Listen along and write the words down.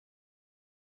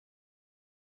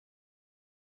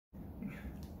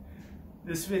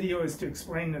This video is to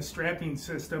explain the strapping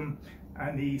system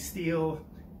on the Stihl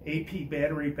AP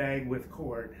Battery Bag with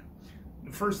cord.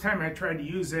 The first time I tried to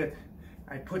use it,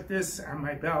 I put this on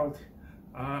my belt.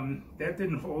 That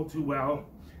didn't hold too well.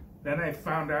 Then I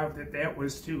found out that that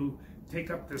was to take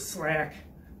up the slack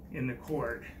in the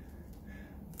cord.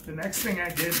 The next thing I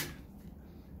did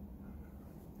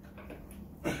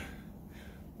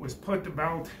was put the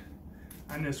belt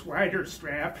on this wider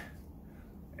strap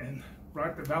and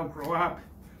brought the Velcro up,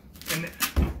 and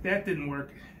that didn't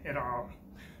work at all.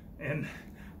 And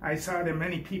I saw that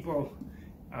many people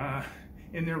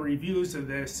in their reviews of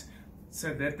this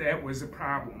said that that was a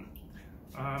problem.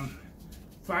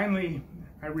 Finally,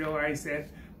 I realized that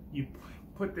you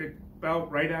put the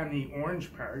belt right on the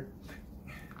orange part,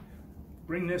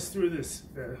 bring this through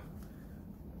the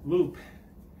loop,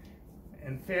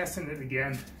 and fasten it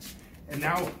again, and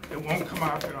now it won't come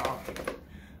off at all.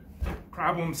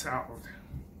 Problem solved.